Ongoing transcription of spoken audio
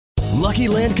Lucky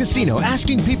Land Casino,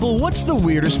 asking people, what's the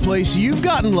weirdest place you've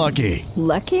gotten lucky?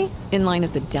 Lucky? In line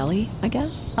at the deli, I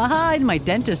guess? Aha, in my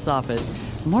dentist's office.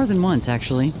 More than once,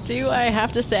 actually. Do I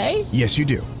have to say? Yes, you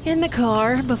do. In the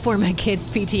car before my kids'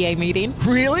 PTA meeting.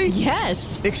 Really?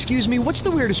 Yes. Excuse me, what's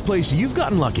the weirdest place you've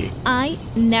gotten lucky? I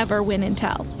never win and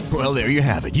tell. Well, there you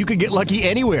have it. You can get lucky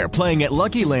anywhere, playing at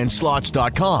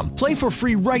LuckyLandSlots.com. Play for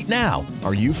free right now.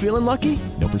 Are you feeling lucky?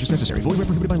 No purchase necessary. Void where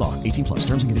prohibited by law. 18 plus.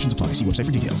 Terms and conditions apply. See website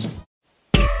for details.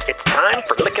 It's time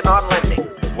for Lykken on Lending.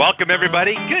 Welcome,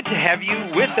 everybody. Good to have you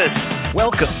with us.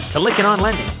 Welcome to Lykken on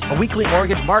Lending, a weekly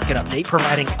mortgage market update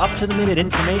providing up-to-the-minute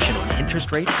information on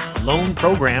interest rates, loan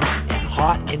programs, and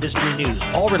hot industry news,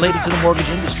 all related to the mortgage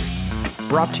industry.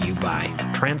 Brought to you by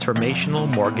Transformational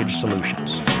Mortgage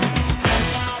Solutions.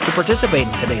 To participate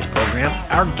in today's program,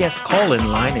 our guest call-in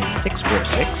line is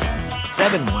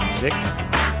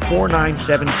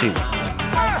 646-716-4972.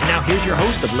 Now here's your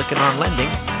host of Lykken on Lending,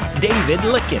 David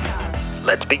Lykken.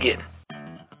 Let's begin.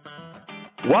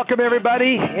 Welcome,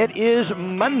 everybody. It is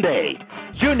Monday,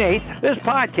 June 8th. This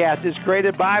podcast is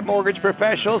created by mortgage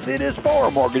professionals. It is for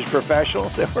mortgage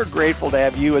professionals, and we're grateful to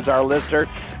have you as our listener.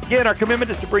 Again, our commitment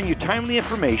is to bring you timely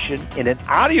information in an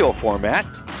audio format,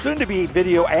 soon to be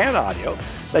video and audio,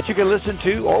 that you can listen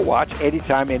to or watch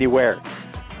anytime, anywhere.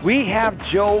 We have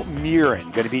Joe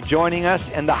Murin going to be joining us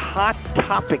in the Hot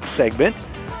Topic segment.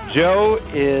 Joe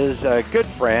is a good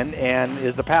friend and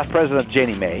is the past president of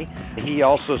Ginnie Mae. He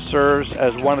also serves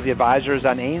as one of the advisors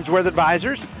on Ainsworth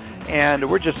Advisors, and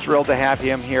we're just thrilled to have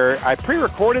him here. I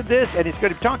pre-recorded this, and he's going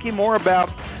to be talking more about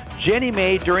Ginnie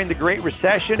Mae during the Great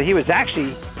Recession. He was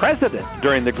actually president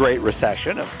during the Great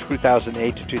Recession of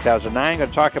 2008 to 2009. I'm going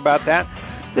to talk about that.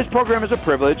 This program is a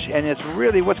privilege, and it's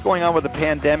really what's going on with the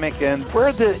pandemic and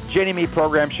where the Ginnie Mae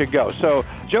program should go. So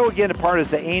Joe, again, a part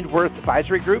of the Ainsworth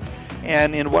Advisory Group.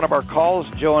 And in one of our calls,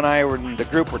 Joe and I were in the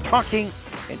group, we're talking,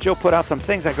 and Joe put out some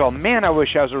things. I go, man, I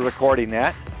wish I was recording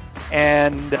that.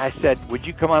 And I said, would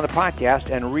you come on the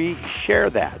podcast and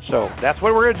re-share that? So that's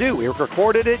what we're going to do. We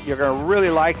recorded it. You're going to really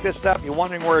like this stuff. You're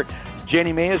wondering where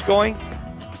Ginnie Mae is going,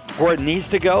 where it needs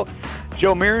to go.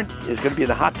 Joe Murin is going to be in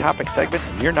the Hot Topic segment,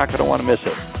 and you're not going to want to miss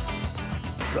it.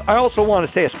 I also want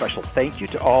to say a special thank you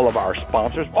to all of our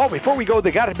sponsors. Oh, before we go,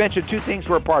 they got to mention two things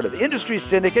we're part of. The Industry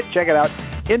Syndicate, check it out,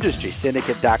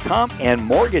 industrysyndicate.com, and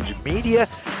Mortgage Media.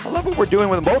 I love what we're doing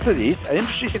with both of these.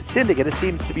 Industry Syndicate, it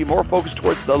seems to be more focused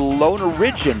towards the loan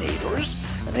originators,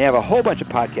 and they have a whole bunch of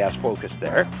podcasts focused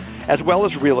there, as well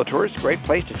as realtors. Great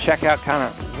place to check out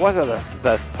kind of what are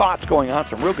the thoughts going on,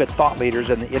 some real good thought leaders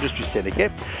in the Industry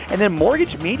Syndicate. And then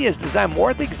Mortgage Media is designed more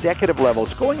at the executive level.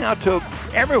 It's going out to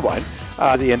everyone,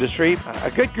 the industry,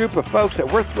 a good group of folks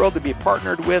that we're thrilled to be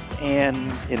partnered with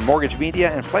and in Mortgage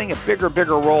Media and playing a bigger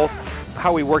role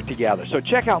how we work together. So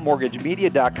check out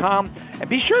mortgagemedia.com and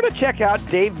be sure to check out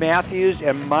Dave Matthews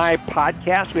and my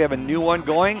podcast. We have a new one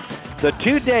going, The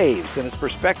Two Daves, and its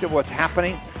perspective of what's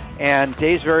happening. And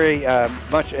Dave's very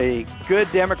much a good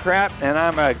Democrat, and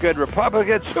I'm a good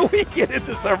Republican, so we get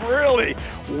into some really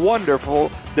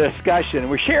wonderful discussion.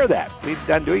 We share that. We've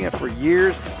been doing it for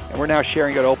years, and we're now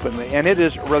sharing it openly, and it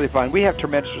is really fun. We have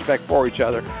tremendous respect for each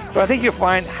other. So I think you'll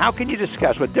find, how can you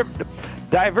discuss with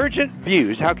divergent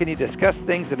views, how can you discuss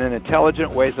things in an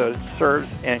intelligent way so it serves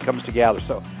and comes together?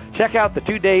 So check out the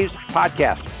 2 Days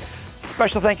podcast.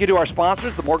 Special thank you to our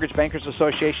sponsors, the Mortgage Bankers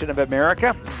Association of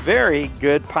America. Very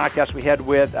good podcast we had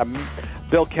with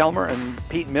Bill Kelmer and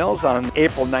Pete Mills on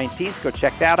April 19th. Go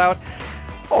check that out.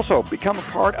 Also, become a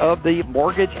part of the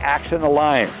Mortgage Action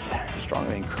Alliance.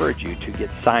 Strongly encourage you to get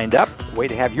signed up. A way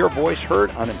to have your voice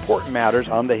heard on important matters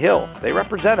on the Hill. They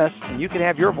represent us, and you can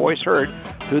have your voice heard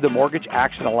through the Mortgage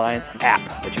Action Alliance app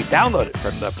that you download it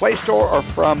from the Play Store or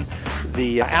from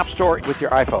the App Store with your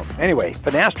iPhone. Anyway,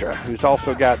 Finastra, who's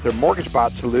also got their mortgage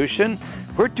bot solution,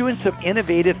 we're doing some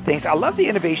innovative things. I love the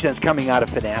innovation that's coming out of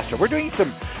Finastra. We're doing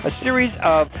a series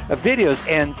of videos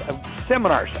and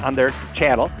seminars on their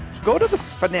channel. Go to the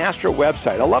Finastra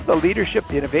website. I love the leadership,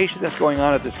 the innovation that's going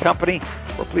on at this company.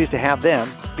 We're pleased to have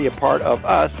them be a part of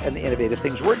us and the innovative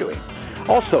things we're doing.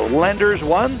 Also, Lenders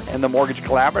One and the Mortgage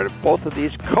Collaborative, both of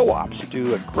these co-ops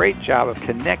do a great job of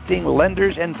connecting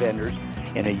lenders and vendors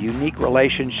in a unique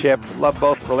relationship. Love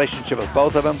relationship with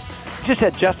both of them. Just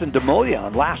had Justin DeMulia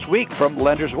on last week from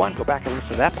Lenders One. Go back and listen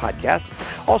to that podcast.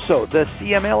 Also, the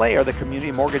CMLA, or the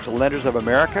Community Mortgage Lenders of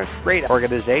America, great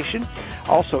organization.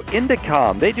 Also,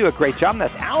 Indicom, they do a great job.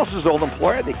 That's Alice's old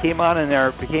employer. They came on and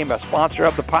became a sponsor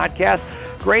of the podcast.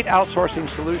 Great outsourcing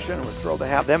solution. We're thrilled to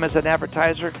have them as an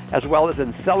advertiser, as well as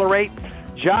Accelerate.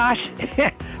 Josh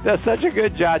does such a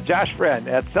good job. Josh Friend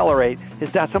at Accelerate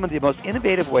has done some of the most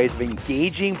innovative ways of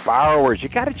engaging borrowers. You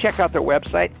got to check out their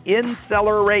website,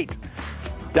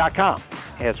 InsellerRate.com,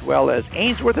 as well as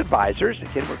Ainsworth Advisors.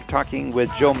 Again, we're talking with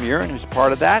Joe Murin, who's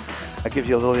part of that. That gives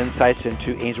you a little insights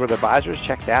into Ainsworth Advisors.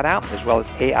 Check that out, as well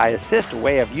as AI Assist, a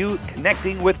way of you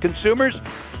connecting with consumers.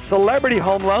 Celebrity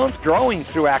Home Loans, growing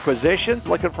through acquisitions,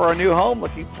 looking for a new home,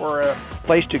 looking for a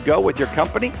place to go with your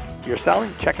company you're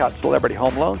selling. Check out Celebrity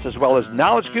Home Loans, as well as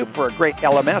Knowledge Scoop for a great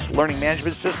LMS, learning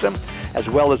management system, as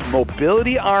well as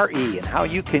Mobility RE and how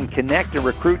you can connect and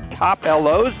recruit top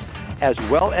LOs, as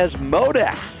well as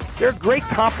Modex. They're a great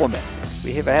complement.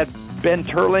 We have had Ben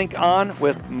Terlink on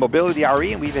with Mobility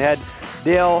RE, and we've had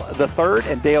Dale III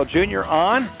and Dale Jr.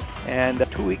 on. And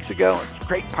 2 weeks ago, it's a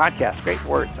great podcast, great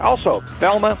words. Also,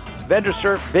 Velma,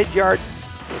 VendorSurf, Vidyard.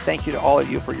 So thank you to all of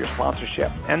you for your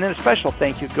sponsorship. And then a special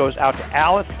thank you goes out to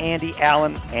Alice, Andy,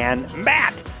 Allen, and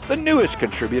Matt, the newest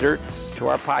contributor to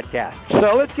our podcast.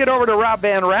 So let's get over to Rob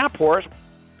VanRaaphorst.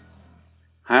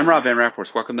 Hi, I'm Rob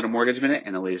VanRaaphorst. Welcome to the Mortgage Minute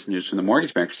and the latest news from the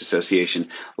Mortgage Bankers Association.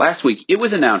 Last week, it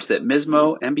was announced that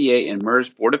MISMO, MBA, and MERS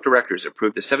Board of Directors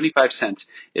approved a 75-cent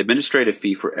administrative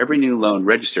fee for every new loan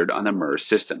registered on the MERS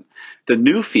system. The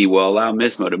new fee will allow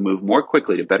MISMO to move more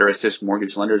quickly to better assist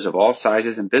mortgage lenders of all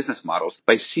sizes and business models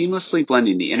by seamlessly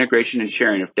blending the integration and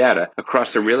sharing of data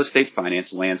across the real estate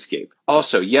finance landscape.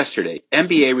 Also, yesterday,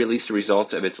 MBA released the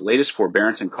results of its latest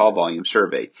forbearance and call volume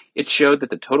survey. It showed that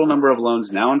the total number of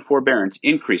loans now in forbearance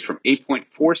increased from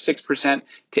 8.46%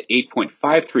 to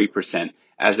 8.53%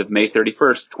 as of May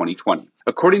 31st, 2020.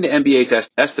 According to MBA's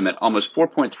estimate, almost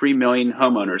 4.3 million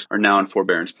homeowners are now in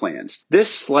forbearance plans. This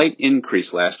slight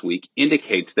increase last week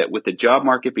indicates that with the job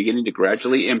market beginning to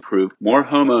gradually improve, more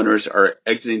homeowners are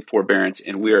exiting forbearance,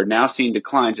 and we are now seeing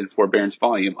declines in forbearance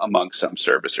volume among some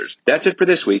servicers. That's it for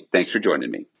this week. Thanks for joining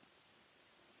me.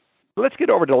 Let's get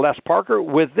over to Les Parker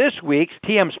with this week's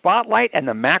TM Spotlight and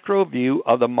the macro view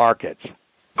of the markets.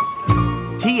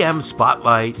 TM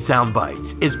Spotlight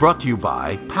Soundbites is brought to you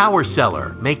by Power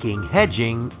Seller, making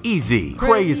hedging easy.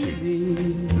 Crazy.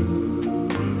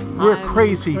 We're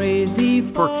crazy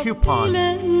for coupons.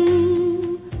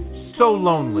 So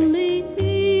lonely.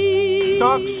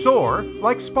 Stocks soar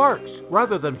like sparks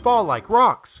rather than fall like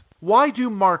rocks. Why do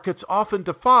markets often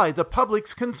defy the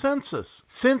public's consensus?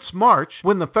 Since March,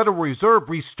 when the Federal Reserve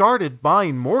restarted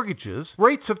buying mortgages,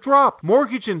 rates have dropped.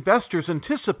 Mortgage investors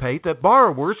anticipate that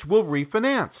borrowers will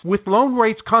refinance. With loan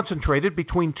rates concentrated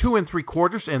between 2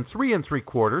 3/4 and 3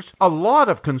 3/4, a lot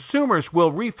of consumers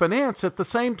will refinance at the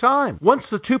same time. Once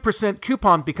the 2%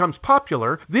 coupon becomes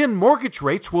popular, then mortgage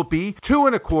rates will be 2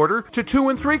 1/4 to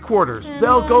 2 3/4.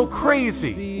 They'll go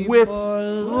crazy with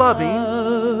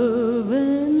loving.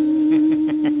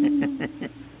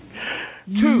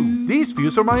 These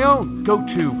views are my own. Go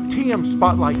to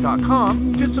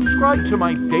TMSpotlight.com to subscribe to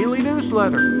my daily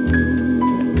newsletter.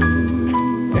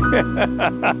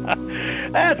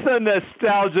 That's a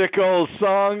nostalgic old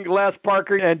song, Les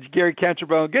Parker and Gary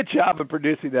Cantrabone. Good job in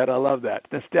producing that. I love that.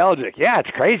 Nostalgic. Yeah, it's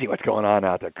crazy what's going on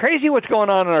out there. Crazy what's going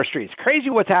on in our streets. Crazy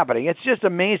what's happening. It's just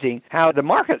amazing how the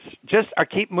markets just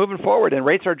keep moving forward and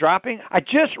rates are dropping. I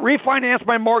just refinanced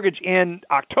my mortgage in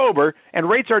October and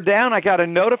rates are down. I got a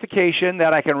notification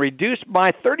that I can reduce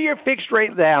my 30-year fixed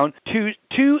rate down to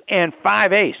 2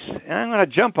 5/8. And I'm going to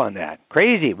jump on that.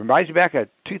 Crazy. Reminds me back of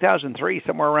 2003,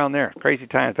 somewhere around there. Crazy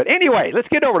times. But anyway, let's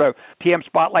get over to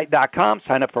TMSpotlight.com.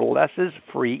 Sign up for Les's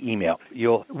free email.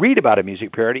 You'll read about a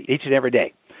music parody each and every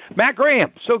day. Matt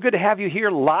Graham, so good to have you here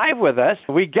live with us.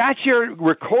 We got your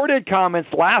recorded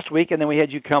comments last week, and then we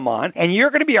had you come on. And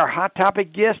you're going to be our hot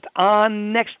topic guest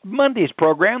on next Monday's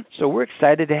program. So we're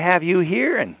excited to have you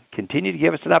here and continue to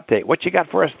give us an update. What you got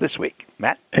for us this week,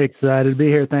 Matt? Excited to be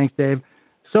here. Thanks, Dave.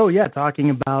 So, yeah, talking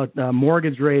about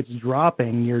mortgage rates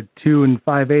dropping, your 2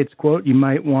 5/8 quote, you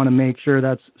might want to make sure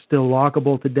that's still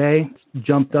lockable today. It's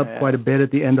jumped up quite a bit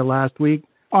at the end of last week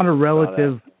on a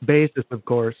relative basis, of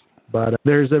course. But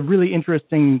there's a really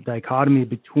interesting dichotomy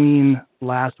between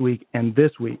last week and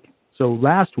this week. So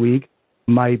last week,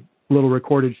 my little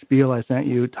recorded spiel I sent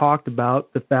you talked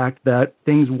about the fact that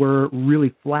things were really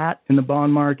flat in the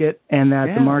bond market and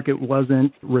that the market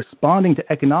wasn't responding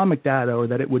to economic data, or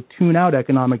that it would tune out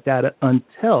economic data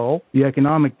until the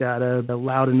economic data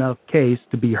allowed enough case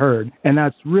to be heard. And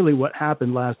that's really what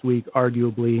happened last week,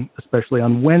 arguably, especially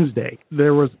on Wednesday.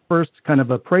 There was first kind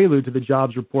of a prelude to the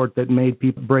jobs report that made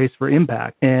people brace for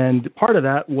impact. And part of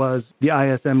that was the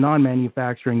ISM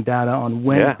non-manufacturing data on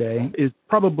Wednesday is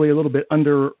probably a little bit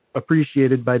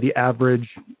underappreciated by the average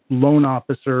loan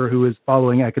officer who is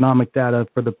following economic data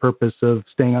for the purpose of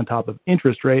staying on top of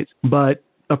interest rates. But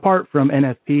apart from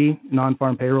NFP,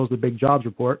 non-farm payrolls, the big jobs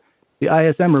report, the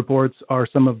ISM reports are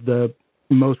some of the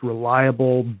most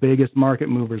reliable, biggest market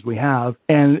movers we have.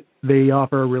 And they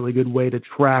offer a really good way to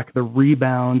track the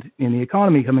rebound in the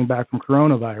economy coming back from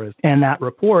coronavirus. And that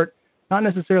report, not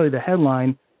necessarily the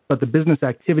headline, but the business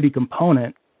activity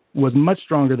component was much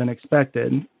stronger than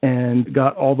expected and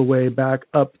got all the way back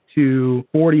up to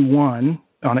 41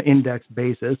 on an index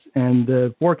basis. And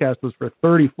the forecast was for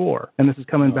 34. And this is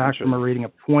coming back from a rating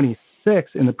of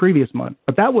 26 in the previous month.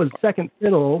 But that was second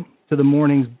fiddle to the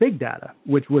morning's big data,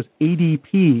 which was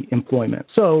ADP employment.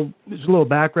 So just a little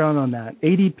background on that.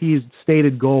 ADP's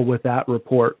stated goal with that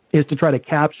report is to try to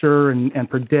capture and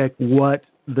predict what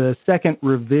the second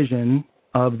revision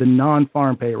of the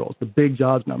non-farm payrolls, the big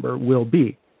jobs number, will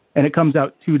be. And it comes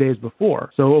out 2 days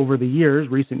before. So over the years,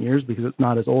 recent years, because it's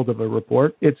not as old of a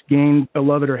report, it's gained a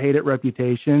love it or hate it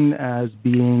reputation as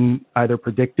being either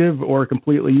predictive or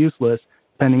completely useless,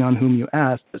 depending on whom you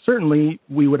ask. But certainly,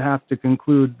 we would have to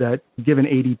conclude that given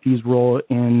ADP's role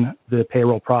in the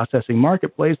payroll processing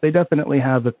marketplace, they definitely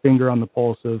have a finger on the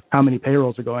pulse of how many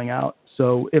payrolls are going out.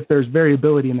 So if there's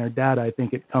variability in their data, I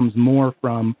think it comes more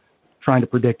from trying to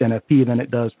predict NFP than it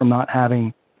does from not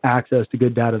having access to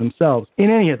good data themselves. In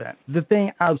any event, the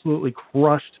thing absolutely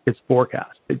crushed its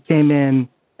forecast. It came in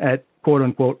at quote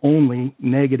unquote only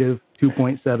negative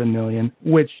 2.7 million,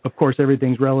 which of course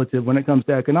everything's relative. When it comes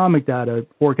to economic data,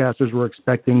 forecasters were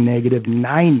expecting negative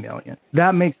 9 million.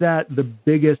 That makes that the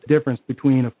biggest difference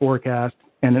between a forecast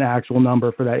and an actual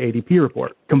number for that ADP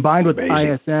report. Combined with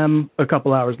ISM a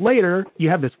couple hours later, you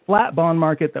have this flat bond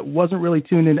market that wasn't really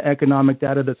tuned into economic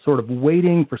data, that's sort of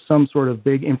waiting for some sort of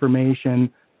big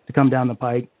information to come down the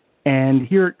pike. And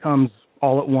here it comes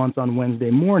all at once on Wednesday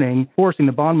morning, forcing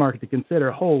the bond market to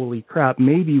consider, holy crap,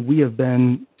 maybe we have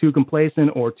been too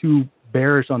complacent or too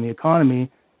bearish on the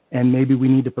economy, and maybe we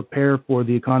need to prepare for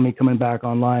the economy coming back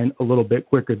online a little bit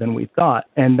quicker than we thought.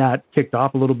 And that kicked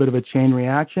off a little bit of a chain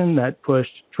reaction that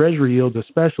pushed Treasury yields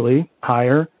especially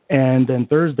higher. And then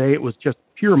Thursday, it was just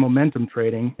pure momentum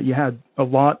trading. You had a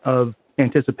lot of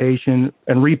anticipation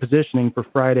and repositioning for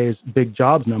Friday's big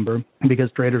jobs number because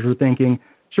traders were thinking,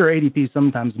 sure, ADP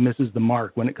sometimes misses the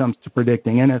mark when it comes to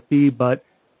predicting NFP, but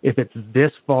if it's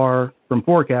this far from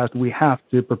forecast, we have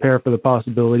to prepare for the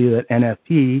possibility that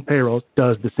NFP payrolls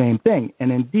does the same thing.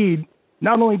 And indeed,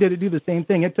 not only did it do the same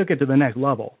thing, it took it to the next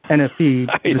level. NFP,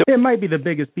 it might be the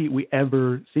biggest beat we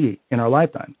ever see in our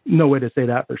lifetime. No way to say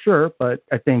that for sure, but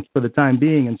I think for the time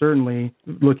being, and certainly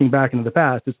looking back into the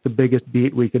past, it's the biggest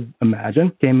beat we could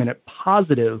imagine. Came in at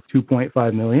positive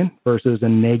 2.5 million versus a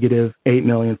negative 8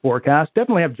 million forecast.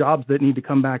 Definitely have jobs that need to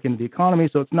come back into the economy,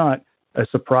 so it's not a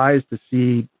surprise to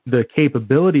see the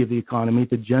capability of the economy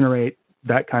to generate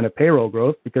that kind of payroll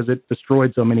growth because it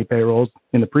destroyed so many payrolls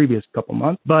in the previous couple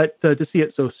months. But to see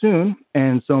it so soon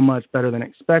and so much better than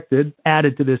expected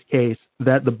added to this case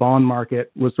that the bond market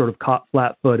was sort of caught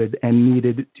flat-footed and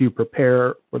needed to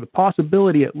prepare for the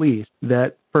possibility, at least,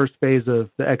 that first phase of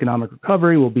the economic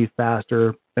recovery will be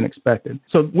faster than expected.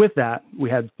 So with that, we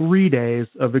had 3 days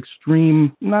of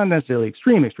extreme, not necessarily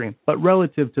extreme, but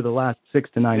relative to the last 6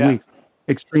 to 9 weeks,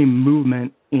 extreme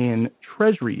movement in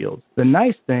Treasury yields. The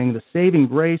nice thing, the saving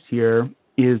grace here,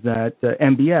 is that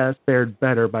MBS fared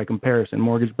better by comparison,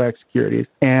 mortgage-backed securities.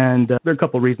 And there are a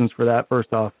couple of reasons for that.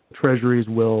 First off, Treasuries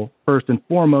will first and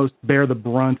foremost bear the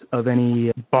brunt of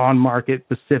any bond market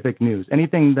specific news.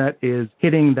 Anything that is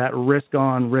hitting that risk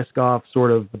on, risk off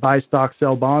sort of buy stock,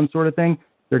 sell bond sort of thing,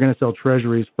 they're going to sell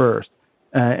Treasuries first.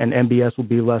 And MBS will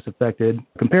be less affected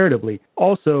comparatively.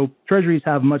 Also, Treasuries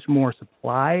have much more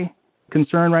supply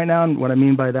concern right now, and what I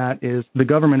mean by that is the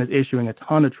government is issuing a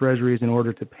ton of treasuries in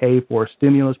order to pay for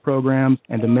stimulus programs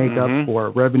and to make up for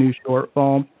revenue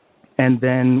shortfall. And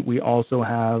then we also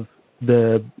have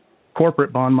the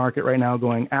corporate bond market right now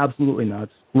going absolutely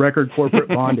nuts, record corporate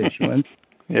bond issuance.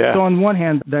 So on one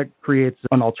hand, that creates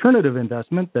an alternative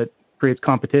investment that creates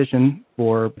competition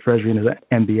for Treasury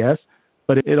and MBS,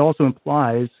 but it also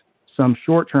implies some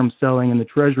short-term selling in the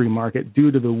Treasury market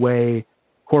due to the way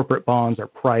corporate bonds are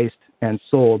priced and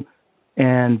sold.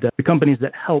 And the companies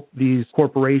that help these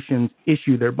corporations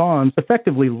issue their bonds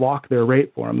effectively lock their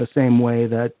rate for them, the same way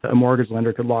that a mortgage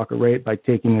lender could lock a rate by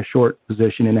taking a short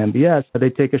position in MBS. They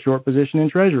take a short position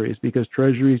in Treasuries because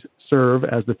Treasuries serve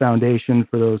as the foundation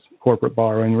for those corporate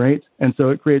borrowing rates. And so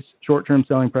it creates short-term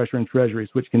selling pressure in Treasuries,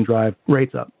 which can drive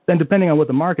rates up. Then depending on what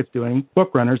the market's doing,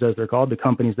 book runners, as they're called, the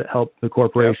companies that help the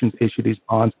corporations issue these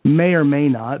bonds, may or may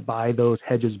not buy those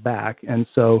hedges back. And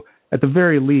so at the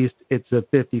very least, it's a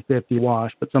 50-50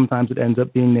 wash, but sometimes it ends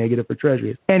up being negative for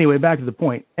Treasuries. Anyway, back to the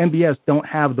point. MBS don't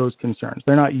have those concerns.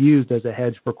 They're not used as a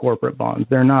hedge for corporate bonds.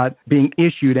 They're not being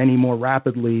issued any more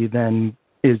rapidly than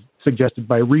is suggested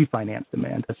by refinance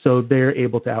demand. So they're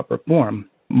able to outperform.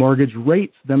 Mortgage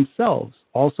rates themselves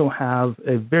also have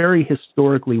a very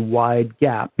historically wide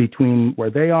gap between where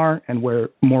they are and where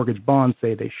mortgage bonds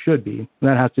say they should be. And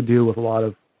that has to do with a lot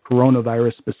of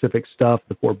coronavirus-specific stuff,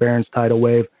 the forbearance tidal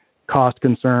wave, cost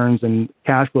concerns, and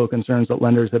cash flow concerns that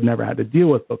lenders have never had to deal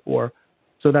with before.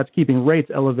 So that's keeping rates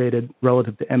elevated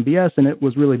relative to MBS, and it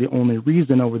was really the only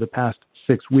reason over the past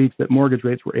 6 weeks that mortgage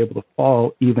rates were able to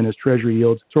fall, even as Treasury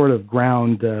yields sort of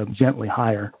ground gently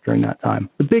higher during that time.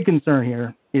 The big concern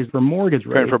here is for mortgage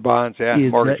rates. And for bonds,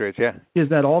 rates, is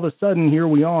that all of a sudden here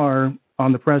we are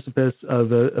on the precipice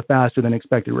of a faster than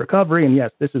expected recovery. And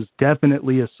yes, this is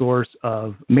definitely a source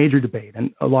of major debate.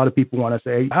 And a lot of people want to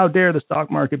say, how dare the stock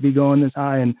market be going this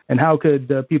high? And how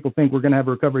could people think we're going to have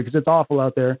a recovery? Because it's awful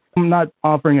out there. I'm not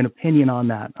offering an opinion on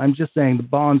that. I'm just saying the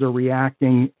bonds are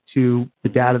reacting to the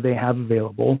data they have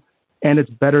available, and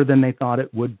it's better than they thought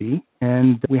it would be.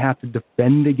 And we have to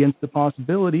defend against the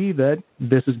possibility that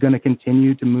this is going to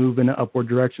continue to move in an upward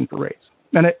direction for rates.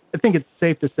 And I think it's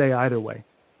safe to say either way,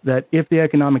 that if the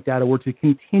economic data were to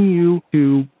continue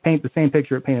to paint the same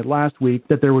picture it painted last week,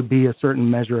 that there would be a certain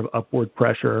measure of upward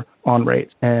pressure on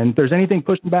rates. And if there's anything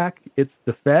pushing back, it's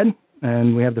the Fed.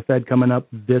 And we have the Fed coming up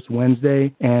this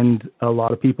Wednesday, and a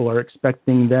lot of people are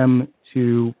expecting them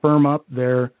to firm up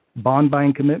their bond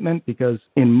buying commitment, because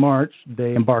in March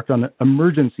they embarked on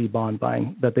emergency bond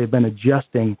buying that they've been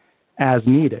adjusting as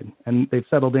needed. And they've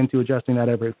settled into adjusting that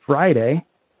every Friday.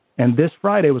 And this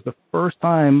Friday was the first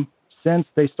time since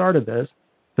they started this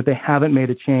that they haven't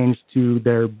made a change to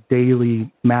their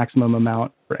daily maximum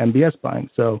amount for MBS buying.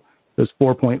 So there's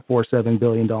 $4.47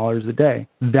 billion a day.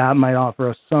 That might offer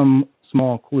us some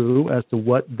small clue as to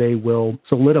what they will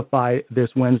solidify this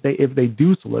Wednesday, if they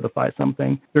do solidify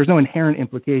something. There's no inherent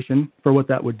implication for what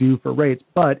that would do for rates,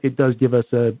 but it does give us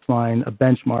a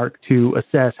benchmark to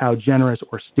assess how generous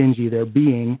or stingy they're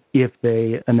being if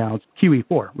they announce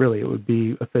QE4. Really, it would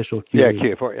be official QE. Yeah,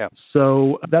 QE4, yeah.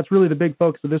 So that's really the big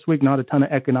focus of this week. Not a ton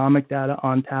of economic data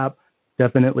on tap.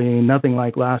 Definitely nothing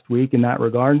like last week in that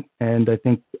regard. And I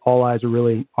think all eyes are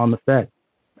really on the Fed.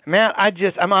 Matt,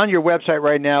 I'm on your website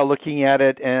right now looking at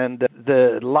it, and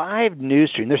the live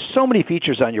news stream, there's so many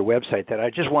features on your website that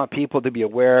I just want people to be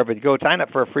aware of. And go sign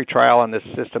up for a free trial on this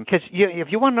system. Because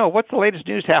if you want to know what's the latest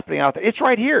news happening out there, it's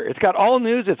right here. It's got all the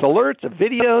news, it's alerts,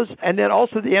 videos, and then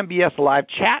also the MBS live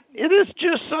chat. It is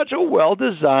just such a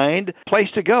well-designed place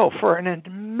to go for an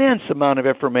immense amount of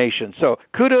information. So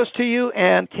kudos to you,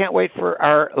 and can't wait for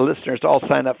our listeners to all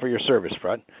sign up for your service,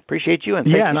 Fred. Appreciate you, and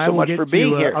thank you so much for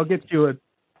being here.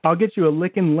 I'll get you a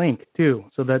Lykken link, too,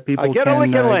 so that people get an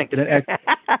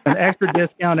extra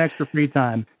discount, extra free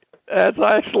time. That's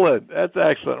excellent.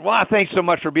 Well, thanks so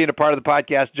much for being a part of the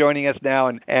podcast, joining us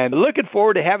now, and looking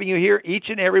forward to having you here each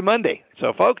and every Monday.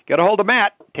 So, folks, get a hold of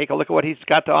Matt. Take a look at what he's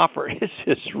got to offer. It's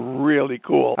just really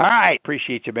cool. All right.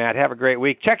 Appreciate you, Matt. Have a great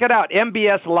week. Check it out,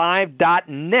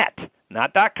 mbslive.net,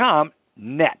 not .com,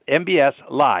 net,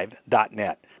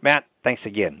 mbslive.net. Matt, thanks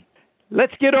again.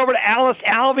 Let's get over to Alice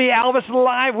Alvey. Alice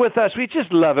live with us. We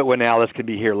just love it when Alice can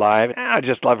be here live. I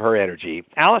just love her energy.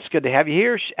 Alice, good to have you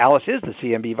here. Alice is the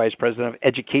CMB Vice President of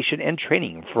Education and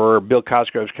Training for Bill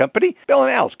Cosgrove's company, Bill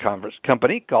and Al's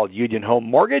company called Union Home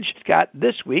Mortgage. It's got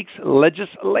this week's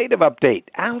legislative update.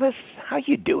 Alice, how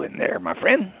you doing there, my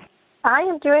friend? I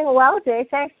am doing well, Dave.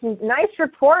 Thanks. Nice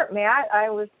report, Matt. I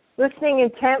was listening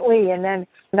intently, and then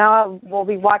now we'll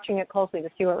be watching it closely to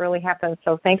see what really happens.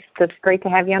 So thanks. It's great to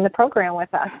have you on the program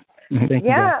with us. Thank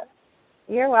you.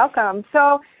 You're welcome.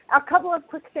 So a couple of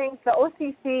quick things. The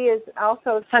OCC has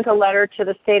also sent a letter to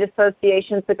the state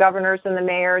associations, the governors and the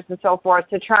mayors and so forth,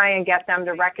 to try and get them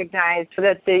to recognize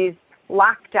that these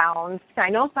lockdowns. I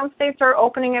know some states are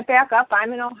opening it back up.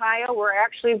 I'm in Ohio. We're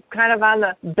actually kind of on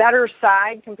the better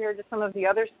side compared to some of the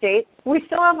other states. We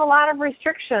still have a lot of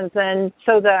restrictions, and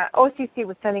so the OCC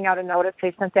was sending out a notice.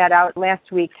 They sent that out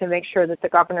last week to make sure that the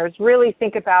governors really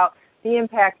think about the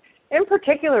impact, in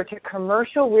particular to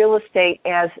commercial real estate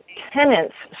as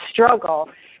tenants struggle.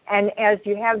 And as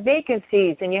you have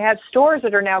vacancies and you have stores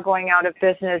that are now going out of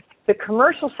business, the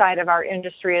commercial side of our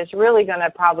industry is really going to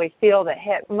probably feel the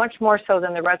hit, much more so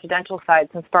than the residential side,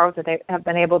 since borrowers that they have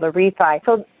been able to refi.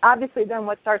 So obviously then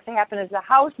what starts to happen is the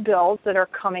house bills that are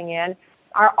coming in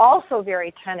are also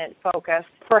very tenant-focused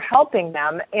for helping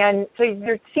them. And so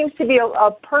there seems to be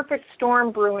a perfect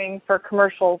storm brewing for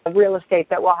commercial real estate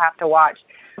that we'll have to watch.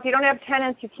 If you don't have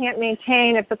tenants, you can't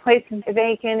maintain. If the place is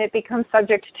vacant, it becomes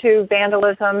subject to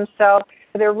vandalism. So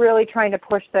they're really trying to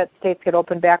push that states get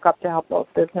opened back up to help those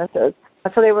businesses.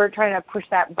 So they were trying to push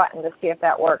that button to see if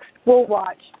that works. We'll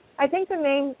watch. I think the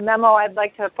main memo I'd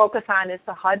like to focus on is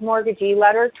the HUD Mortgagee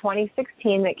Letter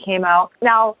 2016 that came out.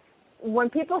 Now, when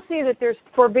people see that there's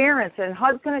forbearance and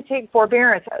HUD's going to take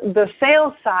forbearance, the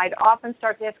sales side often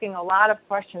starts asking a lot of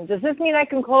questions. Does this mean I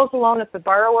can close the loan if the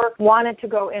borrower wanted to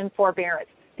go in forbearance?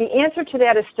 The answer to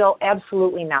that is still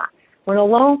absolutely not. When a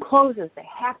loan closes, they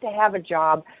have to have a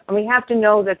job, and we have to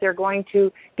know that they're going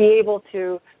to be able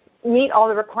to meet all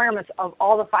the requirements of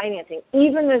all the financing.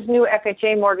 Even this new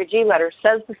FHA mortgagee letter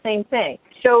says the same thing.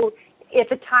 So at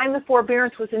the time the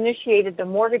forbearance was initiated, the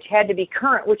mortgage had to be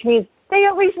current, which means they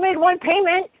at least made one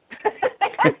payment. They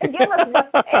have to give us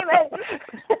one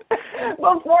payment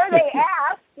before they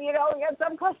ask. You know, we got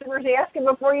some customers asking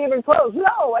before you even close.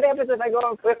 No, what happens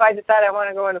if I decide I want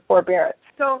to go into forbearance?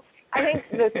 So I think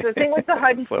the thing with the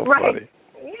HUD, so right? Funny.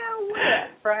 Yeah,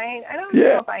 right. I don't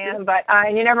know if I am, but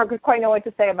you never quite know what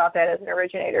to say about that as an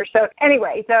originator. So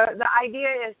anyway, the idea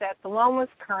is that the loan was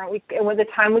current. And with the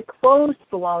time we closed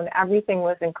the loan, everything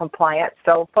was in compliance.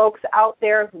 So folks out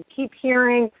there who keep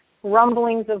hearing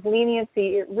rumblings of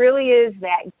leniency, it really is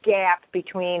that gap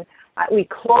between we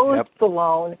closed the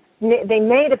loan, they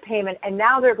made a payment, and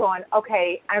now they're going,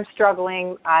 okay, I'm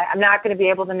struggling. I'm not going to be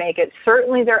able to make it.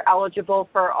 Certainly they're eligible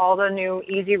for all the new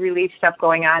easy relief stuff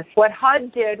going on. What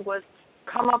HUD did was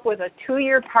come up with a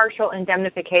 2-year partial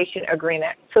indemnification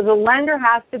agreement. So the lender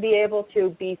has to be able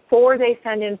to, before they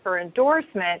send in for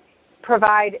endorsement,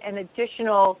 provide an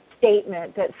additional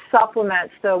statement that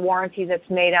supplements the warranty that's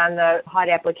made on the HUD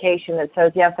application that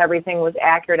says, yes, everything was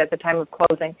accurate at the time of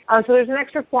closing. So there's an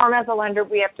extra form as a lender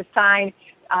we have to sign.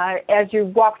 As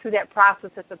you walk through that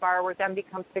process, if the borrower then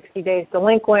becomes 60 days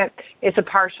delinquent, it's a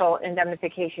partial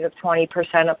indemnification of 20%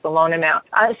 of the loan amount.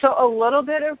 So a little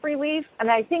bit of relief.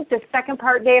 And I think the second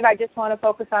part, Dave, I just want to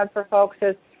focus on for folks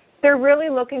is they're really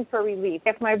looking for relief.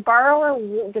 If my borrower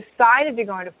decided to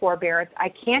go into forbearance,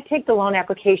 I can't take the loan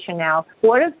application now.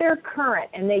 What if they're current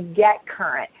and they get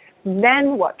current?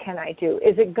 Then what can I do?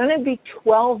 Is it going to be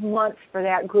 12 months for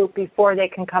that group before they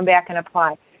can come back and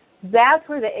apply? That's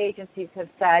where the agencies have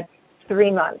said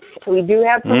 3 months. So we do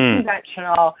have some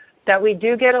conventional that we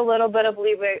do get a little bit of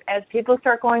leeway as people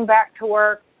start going back to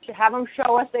work. To have them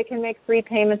show us they can make 3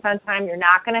 payments on time. You're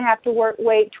not going to have to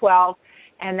wait 12,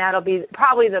 and that'll be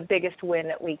probably the biggest win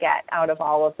that we get out of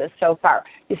all of this so far.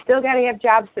 You still got to have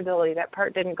job stability. That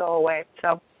part didn't go away.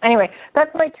 So anyway,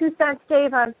 that's my 2 cents,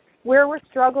 Dave, on where we're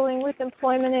struggling with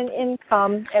employment and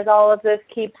income as all of this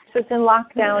keeps us in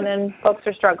lockdown and folks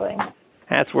are struggling.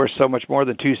 That's worth so much more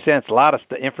than 2 cents. A lot of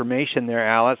information there,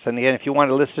 Alice. And again, if you want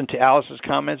to listen to Alice's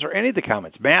comments or any of the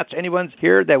comments, Matt's, anyone's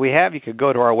here that we have, you could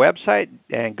go to our website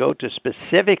and go to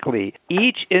specifically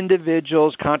each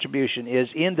individual's contribution is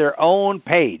in their own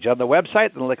page on the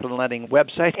website, the Lykken Lending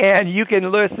website, and you can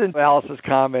listen to Alice's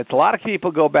comments. A lot of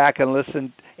people go back and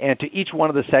listen and to each one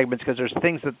of the segments because there's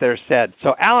things that they're said.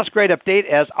 So, Alice, great update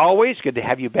as always. Good to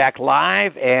have you back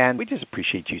live, and we just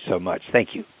appreciate you so much. Thank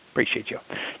you. Appreciate you.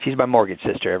 She's my mortgage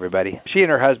sister, everybody. She and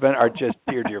her husband are just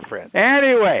dear friends.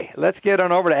 Anyway, let's get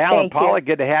on over to Allen Pollack.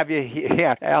 Good to have you.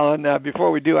 Yeah, Allen,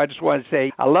 before we do, I just want to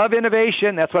say I love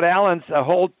innovation. That's what Allen's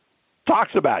whole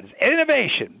talks about is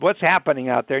innovation, what's happening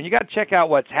out there. And you got to check out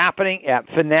what's happening at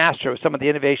Finastra, some of the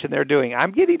innovation they're doing.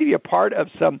 I'm getting to be a part of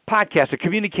some podcasts,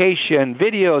 communication,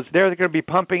 videos they're going to be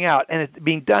pumping out, and it's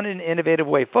being done in an innovative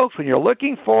way. Folks, when you're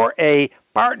looking for a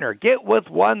partner, get with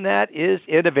one that is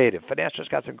innovative. Finastra's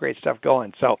got some great stuff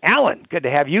going. So, Allen, good to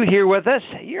have you here with us.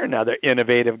 You're another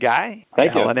innovative guy.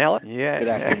 Thank you. Allen. Yeah. Good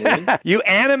afternoon. You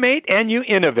animate and you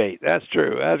innovate. That's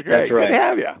true. That's great. That's right. Good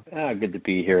to have you. Good to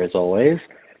be here as always.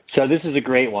 So this is a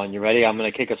great one. You ready? I'm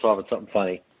going to kick us off with something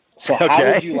funny. So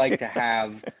how would you like to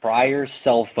have prior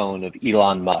cell phone of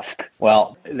Elon Musk?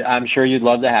 Well, I'm sure you'd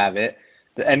love to have it.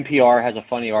 The NPR has a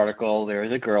funny article. There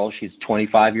is a girl. She's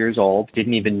 25 years old.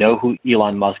 Didn't even know who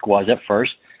Elon Musk was at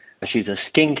first. She's a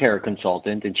skincare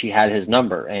consultant, and she had his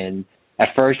number. And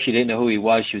at first, she didn't know who he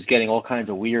was. She was getting all kinds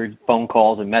of weird phone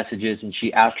calls and messages, and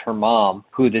she asked her mom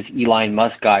who this Elon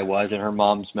Musk guy was, and her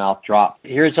mom's mouth dropped.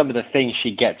 Here's some of the things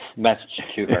she gets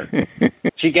messaged to her.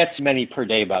 She gets many per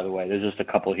day, by the way. There's just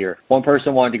a couple here. One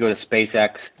person wanted to go to SpaceX.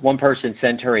 One person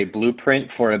sent her a blueprint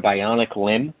for a bionic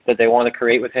limb that they want to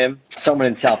create with him. Someone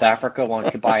in South Africa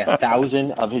wanted to buy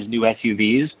 1,000 of his new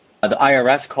SUVs. The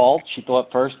IRS called. She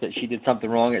thought first that she did something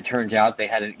wrong. It turns out they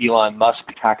had an Elon Musk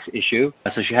tax issue,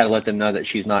 so she had to let them know that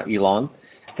she's not Elon.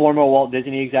 Former Walt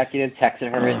Disney executive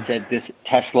texted her and said, "This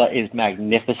Tesla is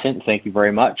magnificent. Thank you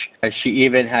very much." She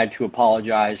even had to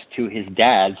apologize to his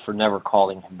dad for never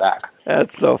calling him back.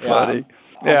 That's so funny.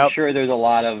 I'm sure there's a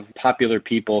lot of popular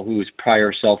people whose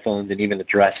prior cell phones and even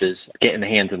addresses get in the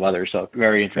hands of others, so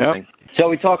very interesting. Yep. So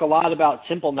we talk a lot about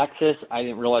SimpleNexus. I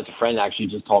didn't realize a friend actually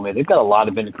just told me they've got a lot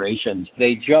of integrations.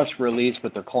 They just released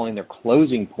what they're calling their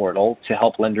closing portal to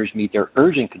help lenders meet their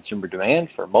urgent consumer demand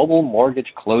for mobile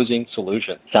mortgage closing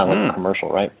solutions. Sounds like a commercial,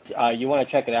 right? You want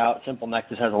to check it out.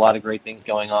 SimpleNexus has a lot of great things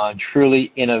going on,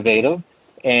 truly innovative.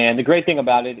 And the great thing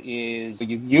about it is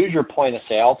you use your point of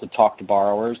sale to talk to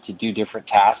borrowers, to do different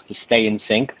tasks, to stay in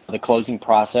sync. The closing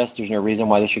process, there's no reason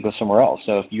why they should go somewhere else.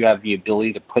 So if you have the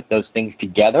ability to put those things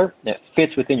together that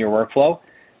fits within your workflow,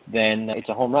 then it's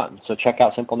a home run. So check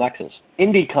out SimpleNexus.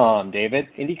 IndyCom, David.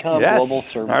 IndyCom Global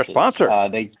Services. Our sponsor.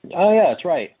 That's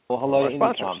right. Well, hello to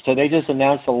IndyCom. So they just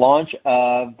announced the launch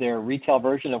of their retail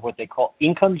version of what they call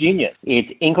Income Genius. It's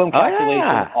income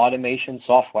calculation automation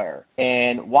software.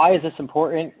 And why is this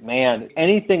important? Man,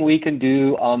 anything we can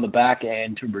do on the back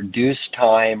end to reduce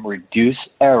time, reduce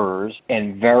errors,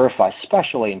 and verify,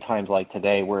 especially in times like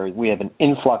today where we have an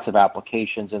influx of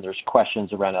applications and there's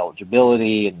questions around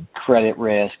eligibility and credit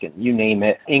risk and you name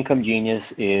it. Income Genius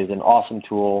is an awesome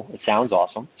tool. It sounds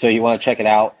awesome. So you want to check it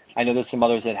out. I know there's some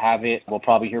others that have it. We'll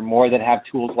probably hear more that have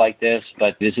tools like this,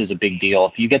 but this is a big deal.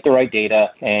 If you get the right data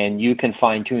and you can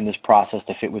fine-tune this process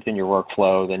to fit within your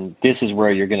workflow, then this is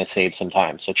where you're going to save some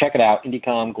time. So check it out,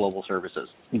 IndyCom Global Services.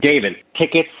 David,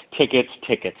 tickets,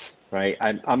 right?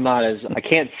 I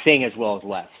can't sing as well as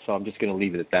Les, so I'm just going to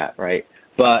leave it at that, right?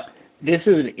 But this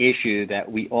is an issue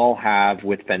that we all have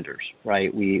with vendors,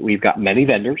 right? We've got many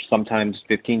vendors, sometimes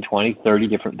 15, 20, 30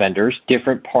 different vendors.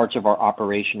 Different parts of our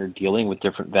operation are dealing with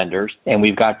different vendors, and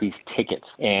we've got these tickets.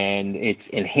 And it's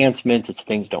enhancements, it's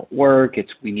things don't work,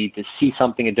 it's we need to see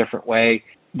something a different way.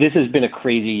 This has been a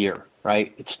crazy year,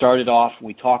 right? It started off,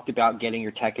 we talked about getting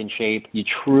your tech in shape. You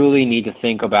truly need to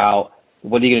think about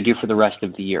what are you going to do for the rest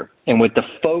of the year? And with the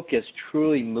focus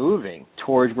truly moving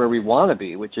towards where we want to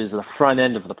be, which is the front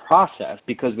end of the process,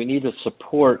 because we need to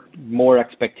support more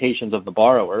expectations of the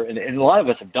borrower. And a lot of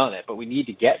us have done it, but we need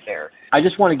to get there. I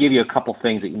just want to give you a couple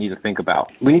things that you need to think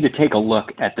about. We need to take a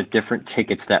look at the different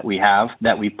tickets that we have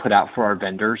that we put out for our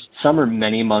vendors. Some are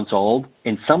many months old,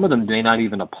 and some of them may not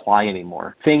even apply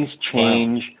anymore. Things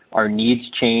change, our needs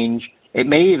change. It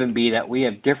may even be that we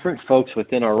have different folks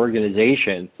within our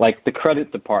organization, like the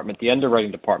credit department, the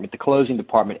underwriting department, the closing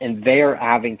department, and they are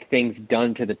having things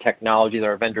done to the technology that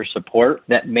our vendors support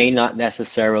that may not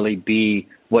necessarily be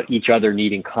what each other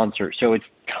need in concert. So it's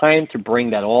time to bring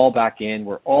that all back in.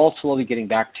 We're all slowly getting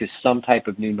back to some type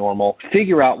of new normal.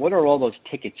 Figure out what are all those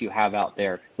tickets you have out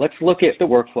there. Let's look at the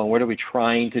workflow and what are we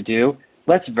trying to do.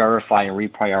 Let's verify and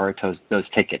reprioritize those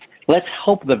tickets. Let's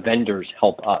help the vendors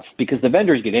help us, because the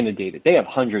vendors get inundated. They have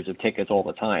hundreds of tickets all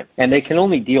the time, and they can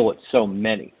only deal with so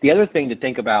many. The other thing to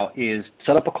think about is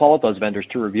set up a call with those vendors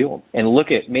to review them and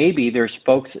look at maybe there's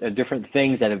folks, different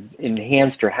things that have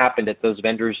enhanced or happened at those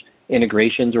vendors'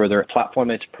 integrations or their platform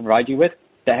that's provide you with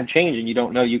that have changed and you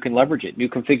don't know you can leverage it, new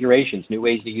configurations, new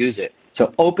ways to use it.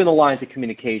 So open the lines of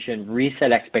communication,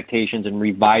 reset expectations, and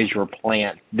revise your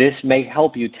plan. This may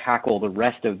help you tackle the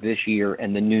rest of this year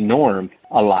and the new norm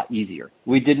a lot easier.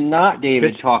 We did not,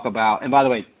 David, talk about, and by the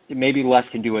way, maybe Les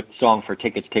can do a song for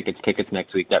tickets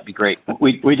next week. That'd be great.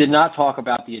 We did not talk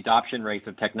about the adoption rates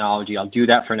of technology. I'll do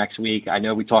that for next week. I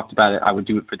know we talked about it. I would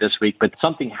do it for this week, but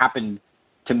something happened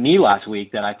to me last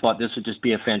week that I thought this would just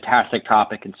be a fantastic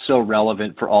topic and so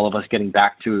relevant for all of us getting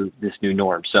back to this new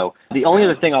norm. So the only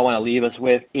other thing I want to leave us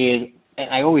with is, and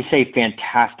I always say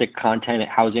fantastic content at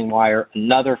Housing Wire.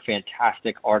 Another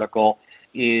fantastic article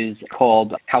is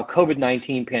called How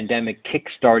COVID-19 Pandemic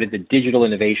Kickstarted the Digital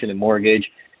Innovation in Mortgage.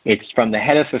 It's from the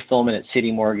head of fulfillment at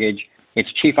Citi Mortgage.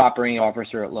 It's Chief Operating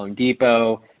Officer at Loan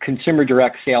Depot, Consumer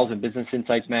Direct Sales and Business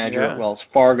Insights Manager at Wells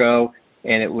Fargo,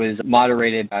 and it was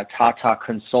moderated by Tata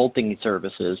Consulting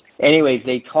Services. Anyways,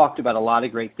 they talked about a lot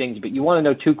of great things, but you want to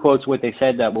know two quotes what they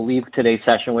said that we'll leave today's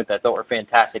session with that I thought were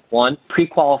fantastic. One,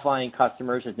 pre-qualifying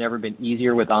customers has never been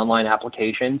easier with online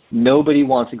applications. Nobody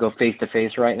wants to go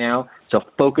face-to-face right now, so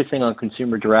focusing on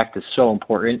consumer direct is so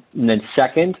important. And then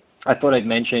second, I thought I'd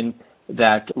mention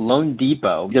that Loan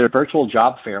Depot did a virtual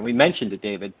job fair, and we mentioned it,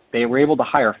 David. They were able to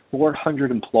hire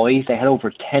 400 employees. They had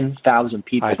over 10,000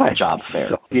 people at the job fair.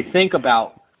 If you think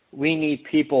about, we need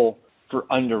people for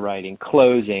underwriting,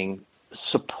 closing,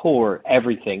 support,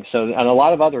 everything. So, and a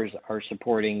lot of others are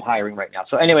supporting hiring right now.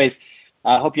 So anyways,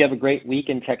 I hope you have a great week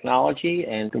in technology,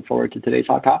 and looking forward to today's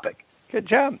hot topic. Good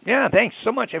job. Yeah, thanks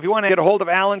so much. If you want to get a hold of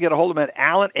Allen, get a hold of him at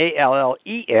Allen,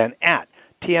 A-L-L-E-N, at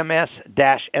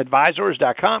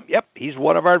TMS-advisors.com. Yep, he's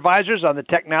one of our advisors on the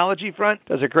technology front.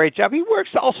 Does a great job. He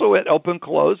works also at Open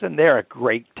Close, and they're a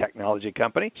great technology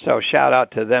company. So shout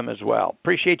out to them as well.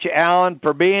 Appreciate you, Alan,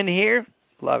 for being here.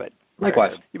 Love it.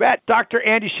 Likewise. You bet. Dr.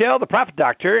 Andy Schell, the Profit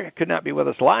Doctor, could not be with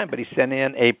us live, but he sent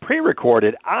in a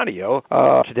pre-recorded audio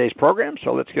of today's program.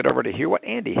 So let's get over to hear what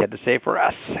Andy had to say for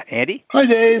us. Andy? Hi,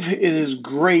 Dave. It is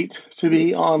great to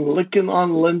be on Lykken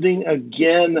on Lending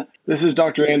again. This is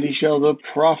Dr. Andy Schell, the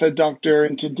Profit Doctor,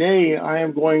 and today I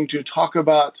am going to talk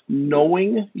about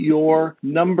knowing your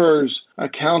numbers,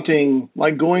 accounting,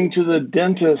 like going to the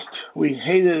dentist. We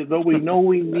hate it, but we know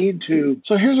we need to.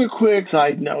 So here's a quick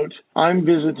side note. I'm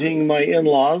visiting my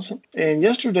in-laws, and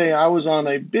yesterday I was on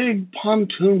a big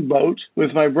pontoon boat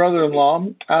with my brother-in-law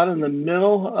out in the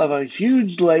middle of a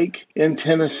huge lake in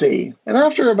Tennessee. And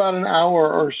after about an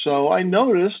hour or so, I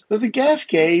noticed that the gas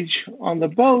gauge on the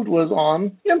boat was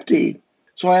on empty.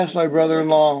 So I asked my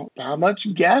brother-in-law, how much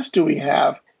gas do we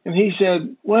have? And he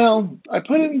said, well, I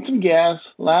put in some gas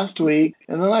last week,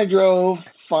 and then I drove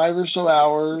 5 or so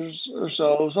hours or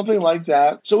so, something like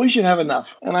that. So we should have enough.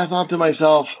 And I thought to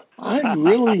myself, I'd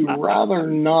really rather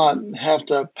not have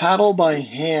to paddle by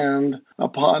hand a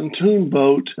pontoon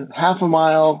boat half a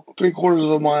mile, 3/4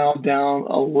 of a mile down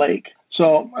a lake.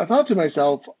 So I thought to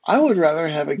myself, I would rather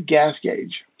have a gas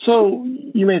gauge. So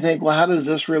you may think, well, how does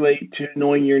this relate to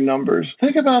knowing your numbers?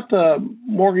 Think about the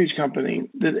mortgage company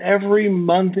that every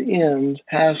month end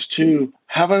has to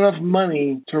have enough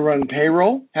money to run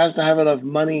payroll, has to have enough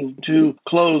money to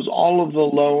close all of the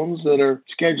loans that are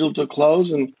scheduled to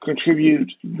close and contribute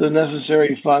the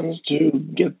necessary funds to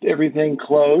get everything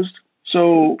closed.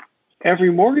 So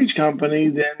every mortgage company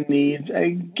then needs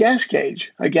a gas gauge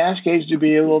to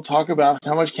be able to talk about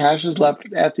how much cash is left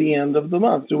at the end of the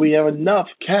month. Do we have enough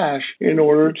cash in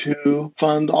order to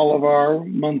fund all of our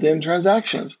month-end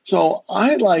transactions? So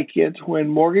I like it when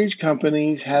mortgage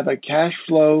companies have a cash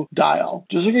flow dial,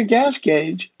 just like a gas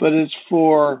gauge, but it's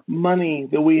for money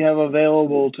that we have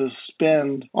available to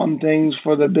spend on things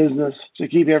for the business to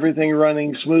keep everything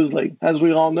running smoothly. As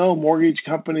we all know, mortgage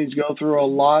companies go through a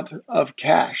lot of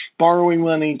cash. Borrowing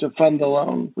money to fund the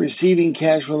loan, receiving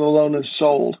cash when the loan is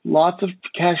sold. Lots of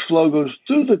cash flow goes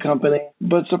through the company,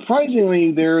 but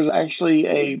surprisingly, there's actually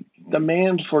a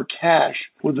demand for cash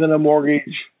within a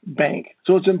mortgage bank.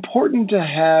 So it's important to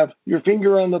have your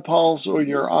finger on the pulse or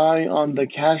your eye on the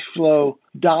cash flow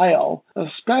dial,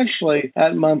 especially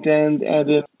at month end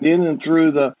and in and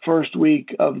through the first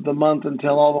week of the month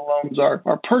until all the loans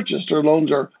are purchased or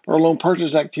loan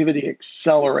purchase activity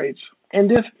accelerates. And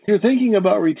if you're thinking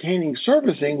about retaining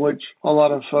servicing, which a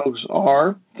lot of folks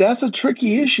are, that's a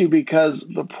tricky issue because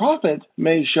the profit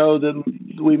may show that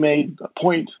we made a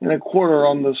point and a quarter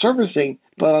on the servicing,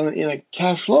 but in a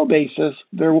cash flow basis,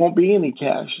 there won't be any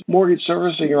cash. Mortgage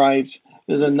servicing rights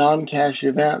is a non-cash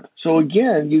event. So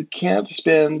again, you can't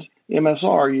spend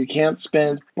MSR, you can't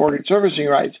spend mortgage servicing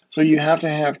rights, so you have to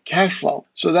have cash flow.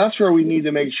 So that's where we need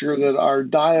to make sure that our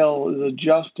dial is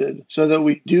adjusted so that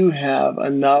we do have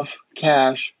enough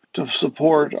cash to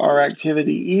support our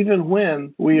activity even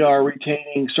when we are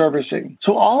retaining servicing.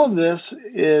 So all of this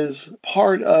is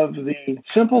part of the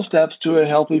Simple Steps to a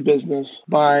Healthy Business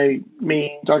by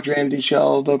me, Dr. Andy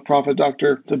Schell, the Profit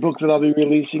Doctor, the book that I'll be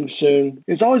releasing soon.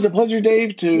 It's always a pleasure,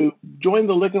 Dave, to join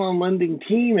the Lykken on Lending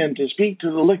team and to speak to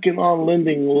the Lykken on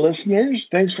Lending listeners.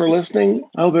 Thanks for listening.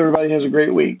 I hope everybody has a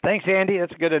great week. Thanks, Andy.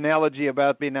 That's a good analogy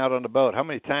about being out on the boat. How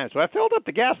many times? Well, I filled up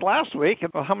the gas last week.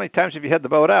 Well, how many times have you had the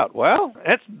boat out? Well,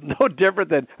 that's no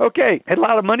different than, okay, had a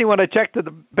lot of money when I checked to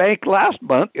the bank last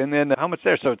month, and then how much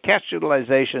there? So cash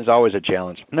utilization is always a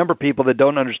challenge. A number of people that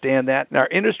don't understand that in our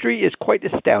industry is quite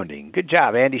astounding. Good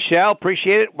job, Andy Schell.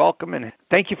 Appreciate it. Welcome, and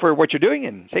thank you for what you're doing,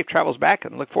 and safe travels back,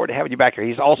 and look forward to having you back here.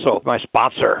 He's also my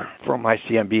sponsor for my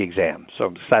CMB exam, so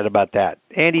I'm excited about that.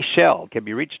 Andy Schell can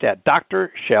be reached at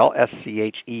Dr. Schell,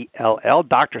 Schell,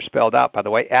 doctor spelled out, by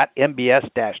the way, at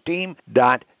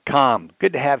mbs-team.com.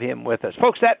 Good to have him with us.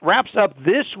 Folks, that wraps up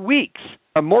this week's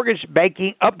mortgage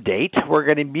banking update. We're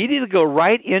going to immediately go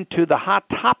right into the Hot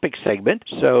Topic segment,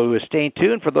 so stay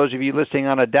tuned. For those of you listening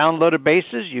on a downloaded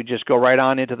basis, you just go right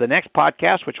on into the next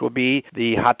podcast, which will be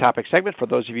the Hot Topic segment. For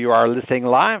those of you who are listening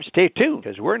live, stay tuned,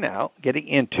 because we're now getting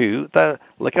into the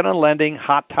Lykken on Lending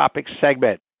Hot Topic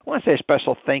segment. I want to say a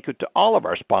special thank you to all of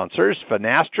our sponsors,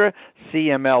 Finastra,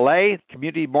 CMLA,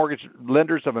 Community Mortgage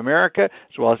Lenders of America,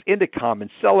 as well as Indicom,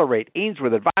 Accelerate,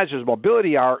 Ainsworth Advisors,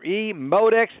 Mobility RE,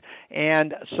 Modex,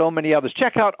 and so many others.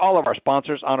 Check out all of our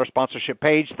sponsors on our sponsorship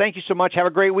page. Thank you so much. Have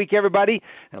a great week, everybody,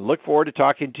 and look forward to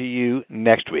talking to you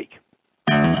next week.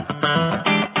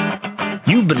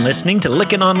 You've been listening to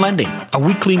Lykken on Lending, a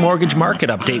weekly mortgage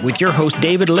market update with your host,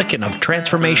 David Lykken of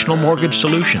Transformational Mortgage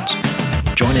Solutions.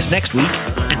 Join us next week,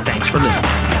 and thanks for listening.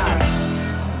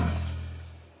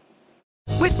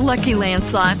 With Lucky Land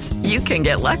Slots, you can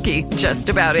get lucky just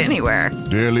about anywhere.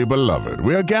 Dearly beloved,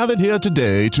 we are gathered here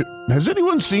today to... Has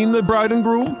anyone seen the bride and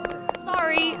groom?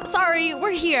 Sorry, we're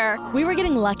here. We were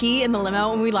getting lucky in the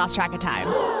limo and we lost track of time.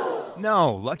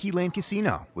 No, Lucky Land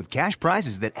Casino, with cash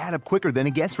prizes that add up quicker than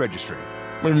a guest registry.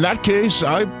 In that case,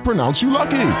 I pronounce you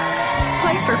lucky.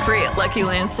 Play for free at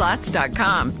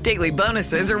LuckyLandSlots.com. Daily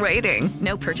bonuses are waiting.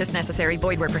 No purchase necessary.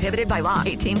 Void where prohibited by law.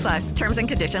 18+. Terms and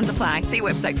conditions apply. See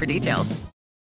website for details.